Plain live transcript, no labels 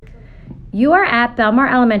You are at Belmar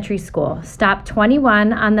Elementary School, stop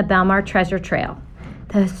 21 on the Belmar Treasure Trail.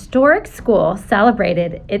 The historic school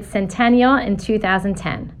celebrated its centennial in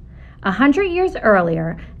 2010. 100 years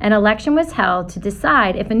earlier, an election was held to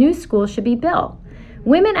decide if a new school should be built.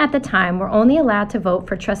 Women at the time were only allowed to vote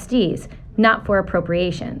for trustees, not for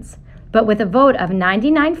appropriations. But with a vote of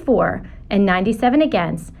 99 for and 97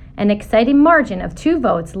 against, an exciting margin of 2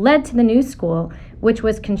 votes led to the new school, which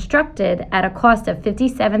was constructed at a cost of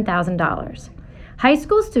 $57,000. High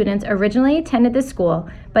school students originally attended the school,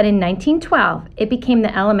 but in 1912, it became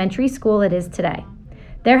the elementary school it is today.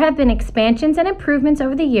 There have been expansions and improvements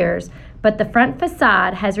over the years, but the front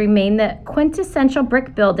facade has remained the quintessential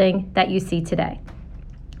brick building that you see today.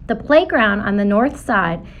 The playground on the north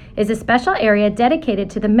side is a special area dedicated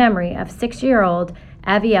to the memory of 6-year-old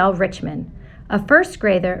Avielle Richman, a first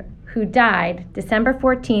grader who died December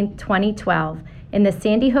 14, 2012, in the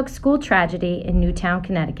Sandy Hook school tragedy in Newtown,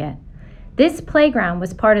 Connecticut. This playground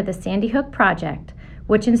was part of the Sandy Hook project,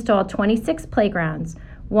 which installed 26 playgrounds,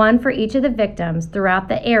 one for each of the victims throughout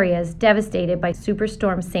the areas devastated by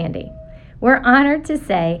Superstorm Sandy. We're honored to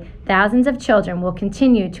say thousands of children will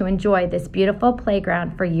continue to enjoy this beautiful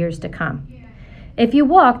playground for years to come. If you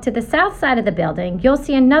walk to the south side of the building, you'll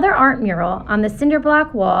see another art mural on the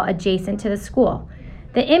cinderblock wall adjacent to the school.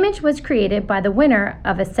 The image was created by the winner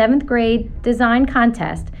of a 7th grade design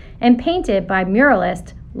contest and painted by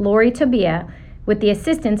muralist Laurie Tobia with the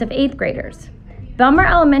assistance of 8th graders. Belmar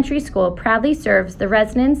Elementary School proudly serves the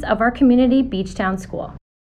residents of our community Beachtown School.